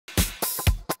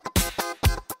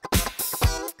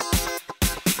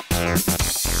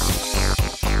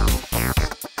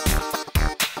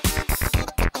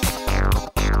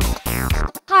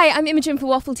Hi, I'm Imogen for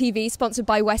Waffle TV, sponsored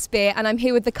by West Beer, and I'm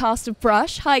here with the cast of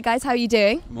Brush. Hi guys, how are you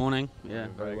doing? Morning. Yeah,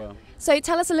 very well. So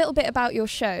tell us a little bit about your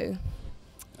show.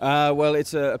 Well,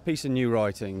 it's a piece of new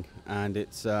writing, and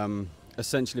it's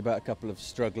essentially about a couple of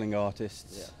struggling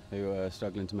artists who are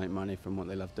struggling to make money from what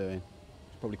they love doing.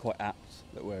 It's probably quite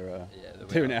apt that we're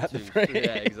doing it at the Fringe.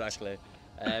 Yeah, exactly.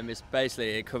 It's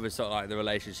basically, it covers sort of like the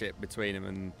relationship between them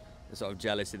and the sort of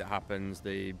jealousy that happens.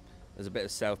 There's a bit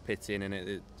of self-pitying in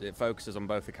it. It focuses on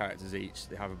both the characters each.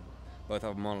 They both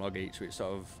have a monologue each, which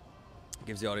sort of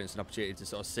gives the audience an opportunity to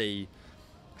sort of see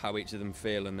how each of them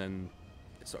feel, and then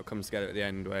it sort of comes together at the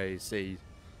end where you see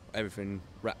everything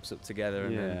wraps up together.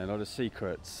 And a lot of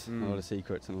secrets, a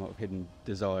lot of hidden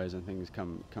desires and things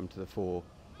come to the fore.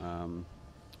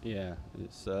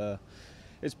 It's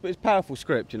powerful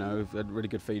script, you know. We've had really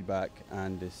good feedback,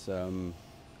 and it's I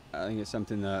think it's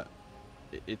something that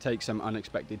it takes some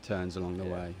unexpected turns along the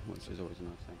way, which is always a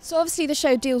nice thing. So obviously the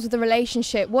show deals with the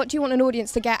relationship. What do you want an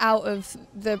audience to get out of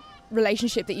the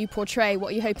relationship that you portray?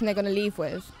 What are you hoping they're going to leave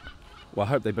with? Well, I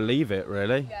hope they believe it,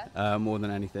 really, more than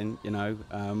anything, you know.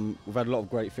 We've had a lot of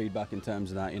great feedback in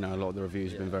terms of that, you know. A lot of the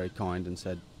reviews have been very kind and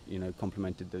said, you know,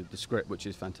 complimented the script, which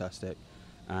is fantastic,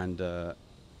 and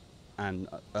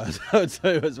us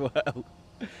too as well.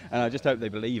 And I just hope they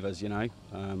believe us, you know.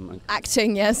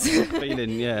 Acting, yes.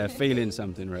 feeling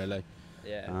something, really.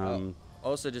 Yeah.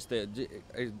 Also, just the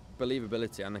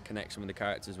believability and the connection with the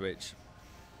characters, which,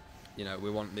 you know,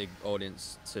 we want the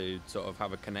audience to sort of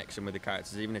have a connection with the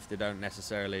characters, even if they don't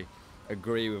necessarily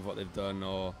agree with what they've done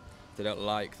or they don't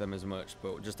like them as much,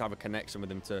 but just have a connection with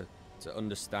them to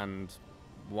understand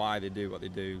why they do what they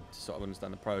do, to sort of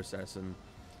understand the process and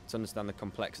to understand the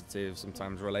complexity of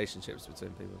sometimes relationships between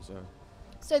people.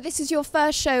 So this is your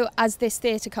first show as this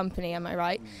theatre company, am I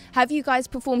right? Have you guys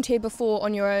performed here before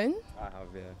on your own? I have,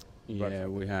 yeah. Yeah,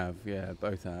 we have. Yeah,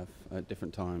 both have at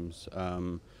different times.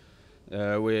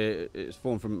 It's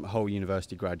formed from whole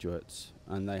university graduates,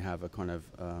 and they have a kind of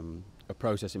a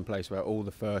process in place where all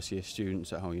the first-year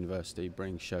students at whole university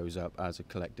bring shows up as a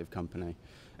collective company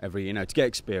every, you know, to get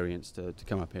experience, to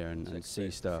come up here and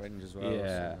see stuff. Fringe as well,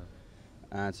 yeah. So.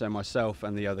 And so myself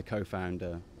and the other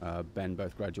co-founder, Ben,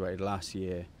 both graduated last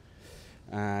year.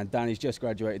 And Danny's just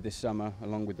graduated this summer,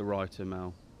 along with the writer,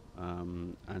 Mel.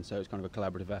 And so it's kind of a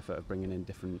collaborative effort of bringing in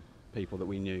different people that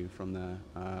we knew from there.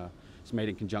 It's made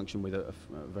in conjunction with a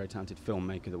very talented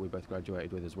filmmaker that we both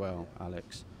graduated with as well,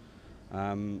 Alex.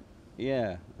 And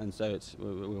so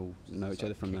we'll know each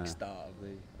other from there. Kickstart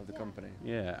of the company.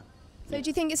 Yeah. So do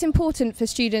you think it's important for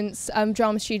students,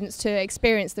 drama students, to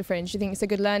experience the Fringe? Do you think it's a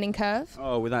good learning curve?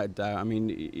 Oh, without a doubt. I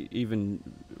mean, even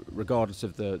regardless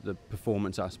of the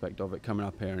performance aspect of it, coming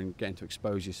up here and getting to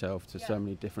expose yourself to so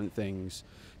many different things,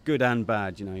 good and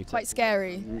bad, you know. Quite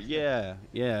scary. Yeah,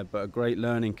 but a great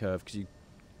learning curve, because you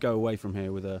go away from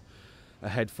here with a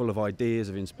head full of ideas,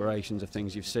 of inspirations, of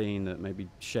things you've seen that maybe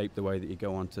shape the way that you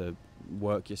go on to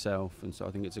work yourself. And so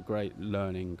I think it's a great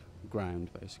learning ground,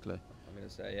 basically.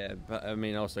 Say, yeah, but I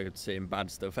mean, also seeing bad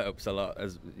stuff helps a lot,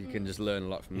 as you can just learn a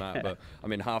lot from that. But I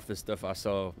mean, half the stuff I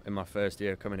saw in my first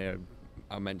year coming here,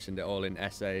 I mentioned it all in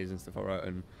essays and stuff I wrote,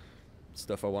 and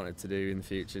stuff I wanted to do in the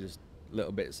future, just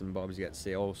little bits and bobs. You get to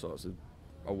see all sorts of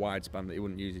a wide span that you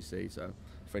wouldn't usually see. So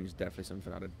Fringe is definitely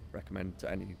something I'd recommend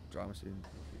to any drama student.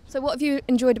 So what have you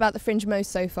enjoyed about the Fringe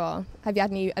most so far? Have you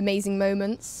had any amazing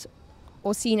moments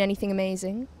or seen anything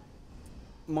amazing?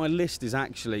 My list is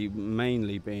actually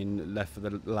mainly been left for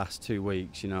the last 2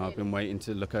 weeks. You know, I've been waiting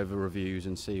to look over reviews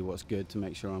and see what's good to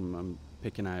make sure I'm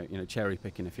picking out, you know, cherry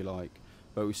picking, if you like.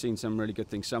 But we've seen some really good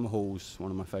things. Summer Hall's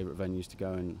one of my favourite venues to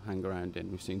go and hang around in.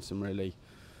 We've seen some really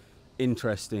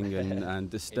interesting and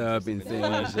disturbing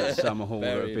things at Summer Hall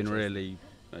that have been really,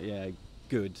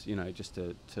 good, you know, just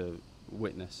to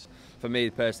witness. For me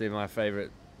personally, my favourite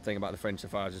thing about the Fringe so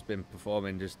far has just been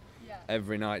performing, just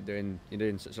every night you're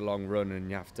doing such a long run,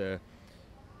 and you have to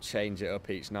change it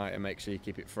up each night and make sure you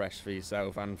keep it fresh for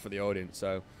yourself and for the audience.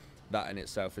 So that in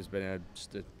itself has been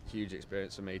just a huge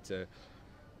experience for me, to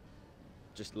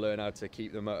just learn how to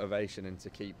keep the motivation and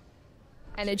to keep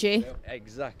energy.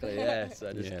 Exactly, yeah.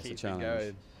 So just keep it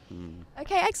going.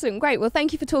 Okay, excellent, great. Well,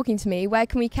 thank you for talking to me. Where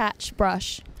can we catch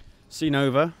Brush?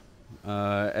 Nova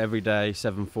every day,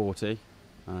 7:40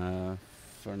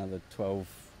 for another 12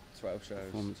 shows.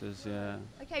 Performances, yeah.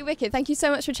 Okay, wicked. Thank you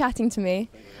so much for chatting to me.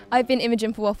 I've been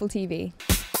Imogen for Waffle TV.